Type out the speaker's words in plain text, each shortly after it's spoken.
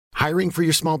Hiring for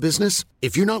your small business?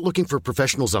 If you're not looking for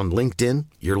professionals on LinkedIn,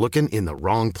 you're looking in the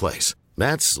wrong place.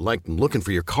 That's like looking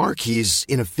for your car keys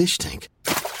in a fish tank.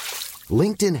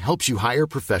 LinkedIn helps you hire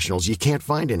professionals you can't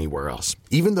find anywhere else,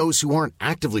 even those who aren't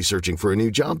actively searching for a new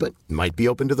job but might be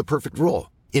open to the perfect role.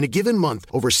 In a given month,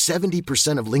 over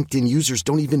 70% of LinkedIn users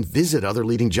don't even visit other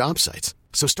leading job sites.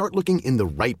 So start looking in the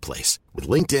right place. With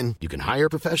LinkedIn, you can hire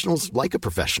professionals like a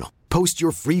professional. Post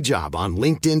your free job on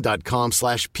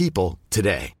linkedin.com/people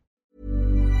today.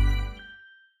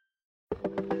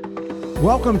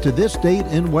 Welcome to This Date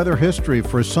in Weather History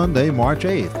for Sunday, March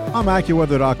 8th. I'm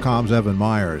AccuWeather.com's Evan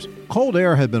Myers. Cold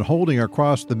air had been holding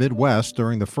across the Midwest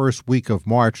during the first week of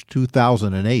March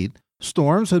 2008.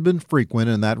 Storms had been frequent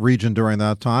in that region during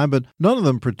that time, but none of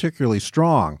them particularly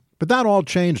strong. But that all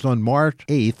changed on March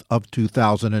 8th of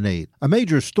 2008. A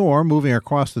major storm moving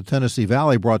across the Tennessee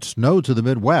Valley brought snow to the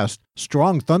Midwest,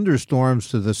 strong thunderstorms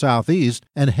to the southeast,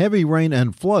 and heavy rain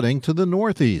and flooding to the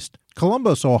northeast.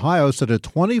 Columbus, Ohio set a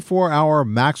 24-hour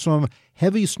maximum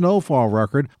heavy snowfall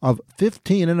record of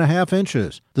 15.5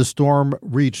 inches. The storm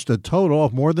reached a total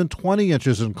of more than 20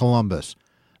 inches in Columbus.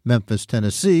 Memphis,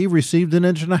 Tennessee received 1.5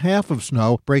 inches of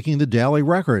snow, breaking the daily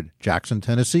record. Jackson,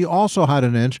 Tennessee also had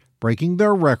 1 inch, breaking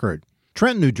their record.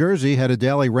 Trenton, New Jersey had a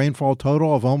daily rainfall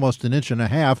total of almost 1.5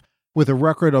 inches, with a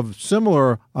record of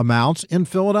similar amounts in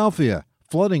Philadelphia.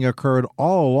 Flooding occurred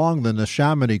all along the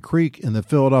Neshaminy Creek in the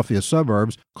Philadelphia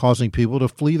suburbs, causing people to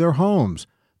flee their homes.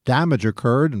 Damage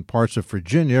occurred in parts of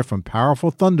Virginia from powerful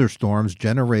thunderstorms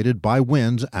generated by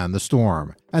winds and the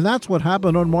storm. And that's what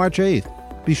happened on March 8th.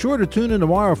 Be sure to tune in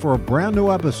tomorrow for a brand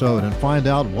new episode and find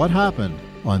out what happened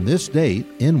on this date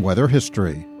in weather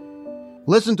history.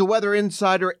 Listen to Weather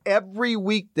Insider every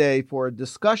weekday for a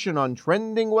discussion on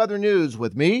trending weather news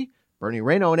with me, Bernie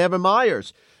Rayno, and Evan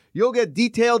Myers. You'll get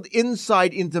detailed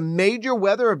insight into major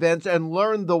weather events and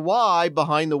learn the why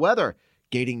behind the weather,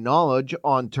 gaining knowledge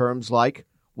on terms like,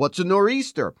 what's a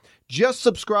nor'easter? Just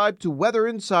subscribe to Weather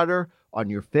Insider on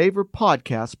your favorite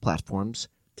podcast platforms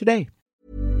today.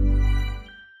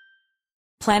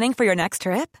 Planning for your next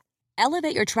trip?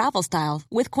 Elevate your travel style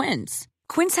with Quince.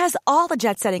 Quince has all the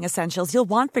jet-setting essentials you'll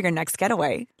want for your next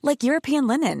getaway, like European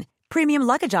linen, premium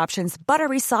luggage options,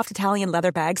 buttery soft Italian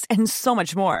leather bags, and so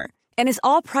much more. And is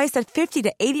all priced at 50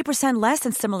 to 80% less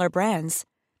than similar brands.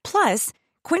 Plus,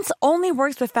 Quince only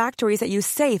works with factories that use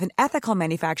safe and ethical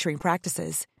manufacturing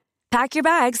practices. Pack your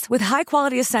bags with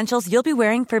high-quality essentials you'll be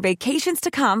wearing for vacations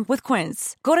to come with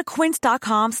Quince. Go to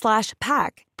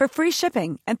quince.com/pack for free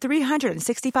shipping and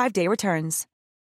 365-day returns.